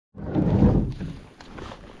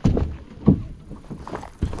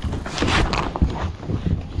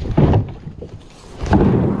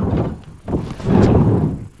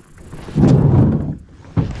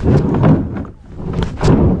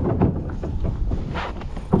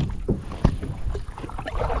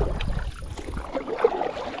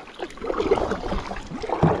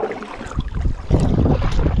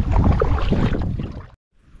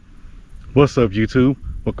What's up, YouTube?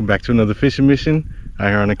 Welcome back to another fishing mission out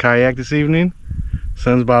here on the kayak this evening.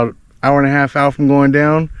 Sun's about an hour and a half out from going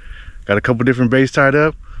down. Got a couple different baits tied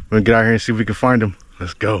up. We're gonna get out here and see if we can find them.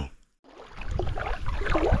 Let's go.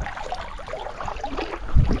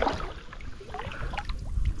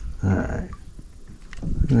 Alright,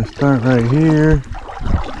 I'm gonna start right here.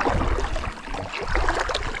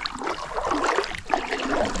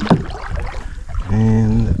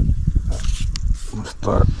 And I'm gonna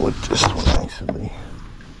start with this one actually.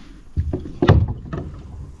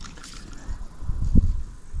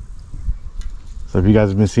 So if you guys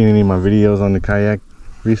have been seeing any of my videos on the kayak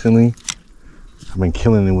recently, I've been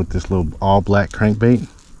killing it with this little all black crankbait.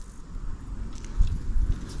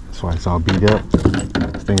 That's why it's all beat up.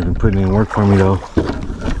 This thing's been putting in work for me though.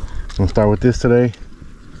 I'm gonna start with this today.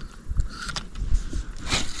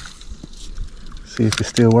 See if it's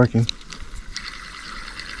still working.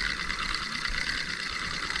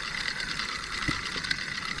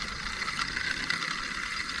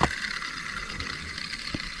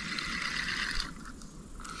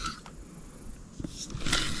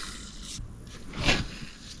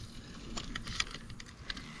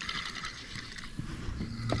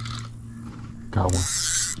 Got one.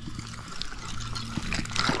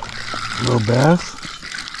 Little bass.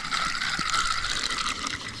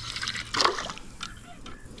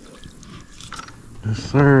 Yes,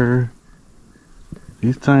 sir.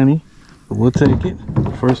 He's tiny, but we'll take it.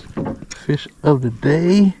 First fish of the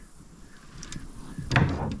day.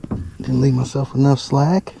 Didn't leave myself enough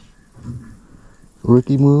slack.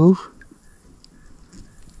 Rookie move.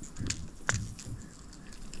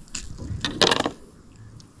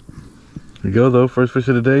 There you go though, first fish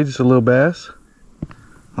of the day, just a little bass.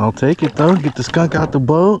 I'll take it though, get the skunk out the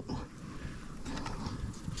boat.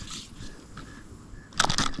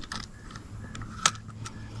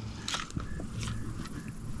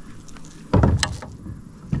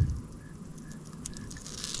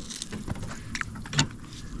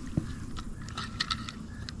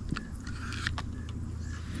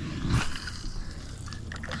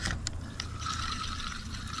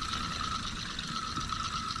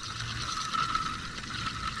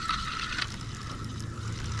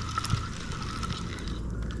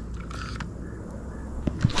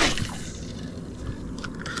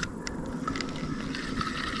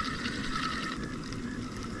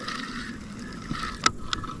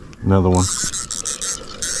 Another one.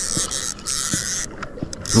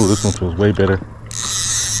 Ooh, this one feels way better.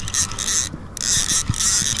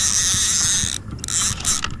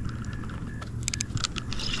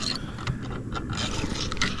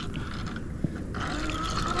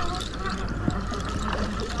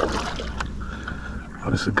 Oh,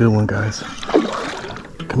 this is a good one, guys.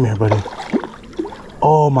 Come here, buddy.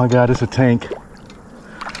 Oh my God, it's a tank.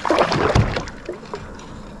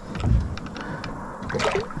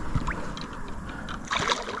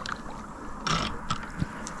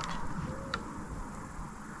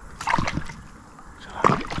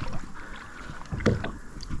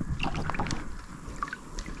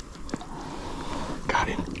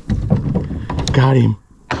 Got him.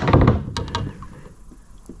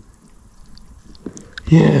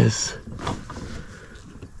 Yes.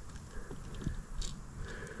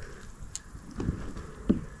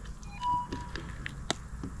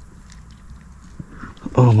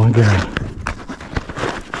 Oh my God.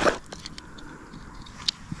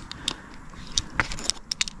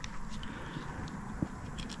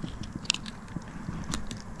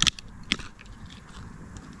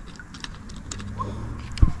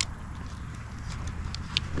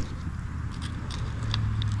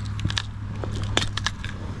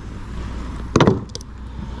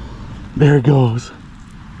 There it goes.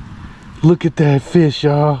 Look at that fish,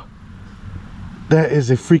 y'all. That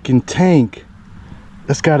is a freaking tank.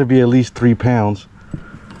 That's got to be at least 3 pounds.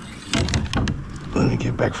 Let me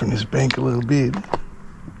get back from this bank a little bit.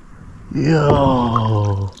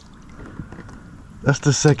 Yo. That's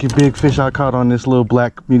the second big fish I caught on this little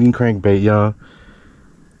black medium crankbait, y'all.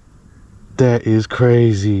 That is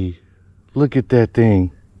crazy. Look at that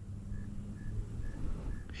thing.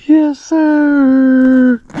 Yes,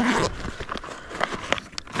 sir.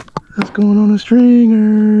 That's going on a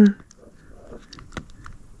stringer.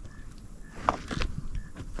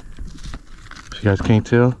 If you guys can't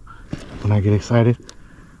tell, when I get excited,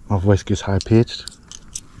 my voice gets high pitched.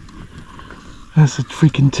 That's a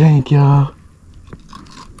freaking tank, y'all.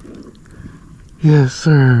 Yes,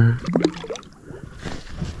 sir.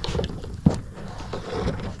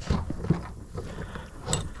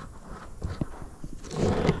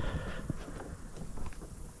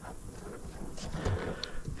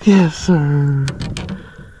 Yes, sir.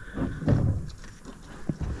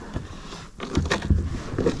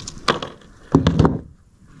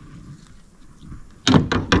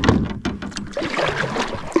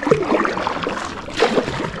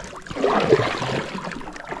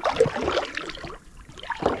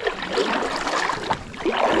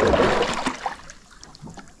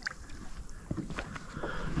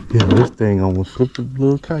 Yeah, this thing almost flipped the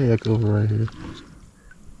little kayak over right here.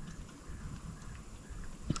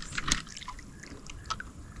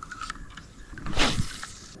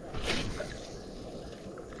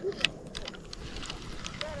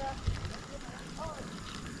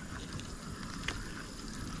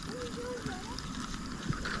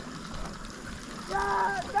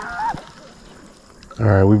 All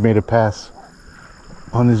right, we've made a pass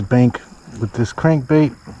on this bank with this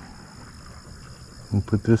crankbait. And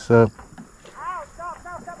put this up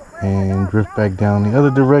and drift back down the other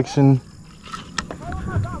direction.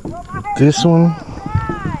 This one,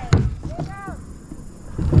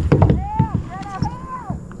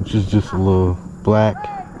 which is just a little black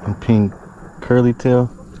and pink curly tail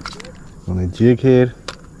on a jig head.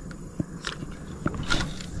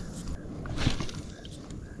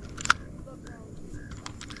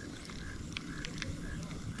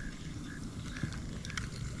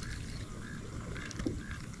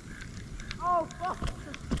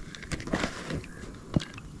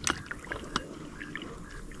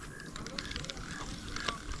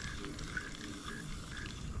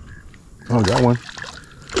 Oh, got one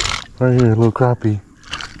right here, a little crappie.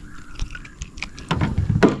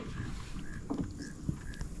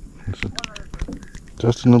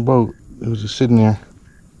 Just in the boat, it was just sitting there.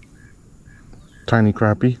 Tiny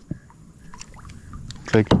crappie.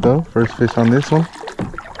 Take it though. First fish on this one.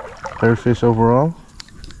 Third fish overall.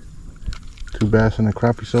 2 bass and a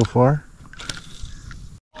crappie so far.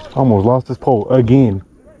 Almost lost this pole again.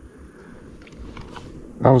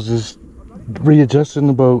 I was just readjusting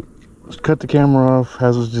the boat. Cut the camera off.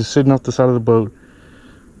 As I was just sitting off the side of the boat.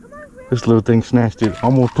 This little thing snatched it.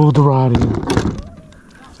 Almost pulled the rod in.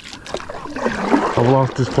 I've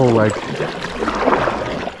lost this pole like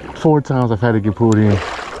 4 times. I've had to get pulled in,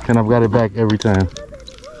 and I've got it back every time.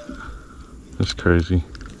 That's crazy.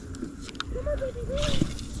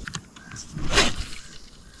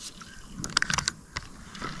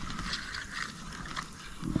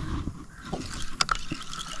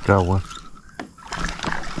 Got one.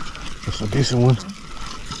 That's a decent one.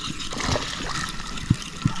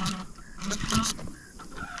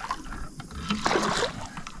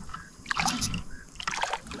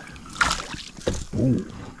 Ooh,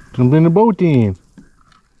 jump in the boat then.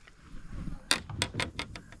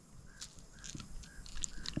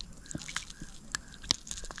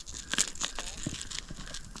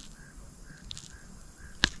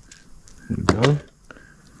 There we go.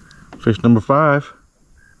 Fish number 5.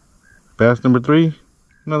 Bass number 3.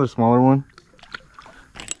 Another smaller one.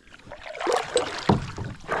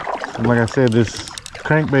 And like I said, this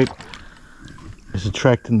crankbait is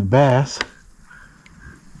attracting the bass,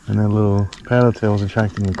 and that little paddle tail is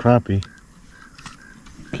attracting the crappie.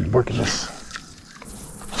 Keep working this.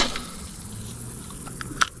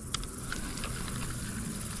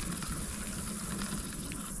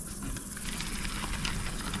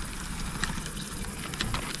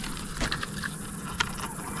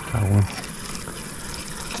 Got one.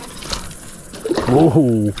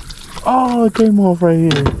 Whoa! Oh, it came off right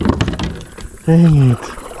here. Dang it.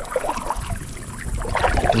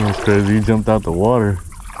 That was crazy. He jumped out the water.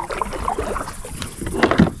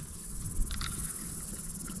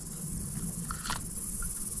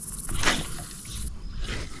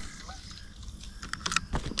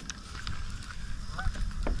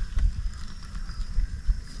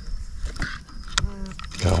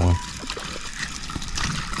 Got one.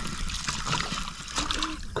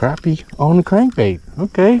 Crappie on the crankbait.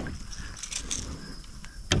 Okay.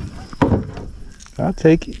 I'll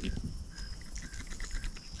take it.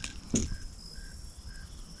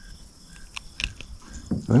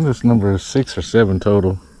 I think this number is 6 or 7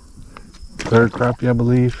 total. 3rd crappie, I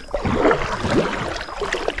believe.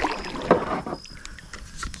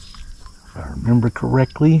 If I remember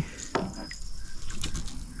correctly.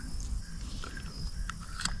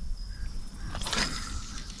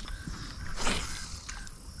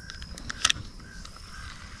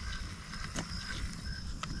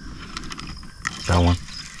 Got one.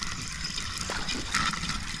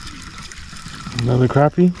 Another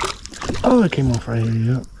crappie. Oh, it came off right here.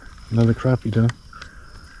 Yep. Another crappie though.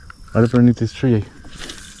 Right up underneath this tree.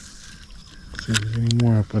 Let's see if there's any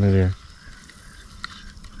more up under there.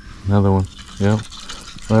 Another one. Yep.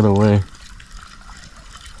 Right away.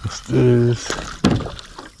 What's this?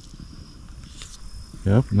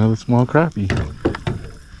 Yep, another small crappie.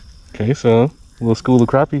 Okay, so a little school of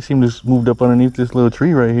crappie seem to moved up underneath this little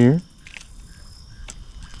tree right here.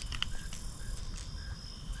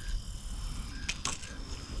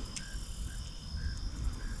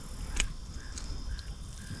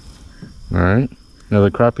 All right, another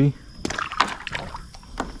crappie.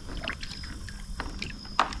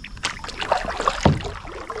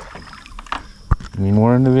 Any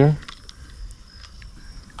more under there?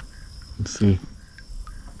 Let's see.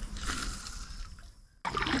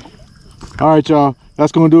 All right, y'all.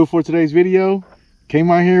 That's gonna do it for today's video.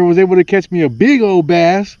 Came out here, was able to catch me a big old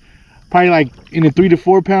bass, probably like in the 3 to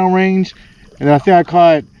 4 pound range, and I think I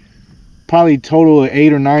caught probably total of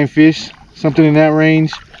 8 or 9 fish, something in that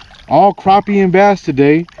range. All crappie and bass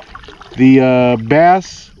today. The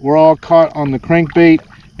bass were all caught on the crankbait,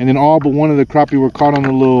 and then all but one of the crappie were caught on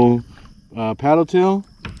the little paddle tail.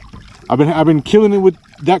 I've been killing it with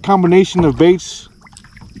that combination of baits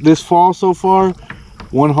this fall so far.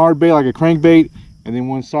 One hard bait like a crankbait, and then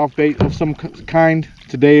one soft bait of some kind.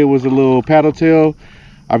 Today it was a little paddle tail.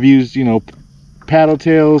 I've used, you know, paddle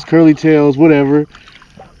tails, curly tails, whatever.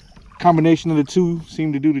 Combination of the two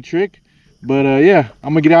seemed to do the trick. But yeah,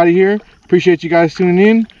 I'm gonna get out of here. Appreciate you guys tuning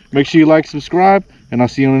in. Make sure you like, subscribe, and I'll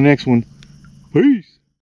see you on the next one. Peace.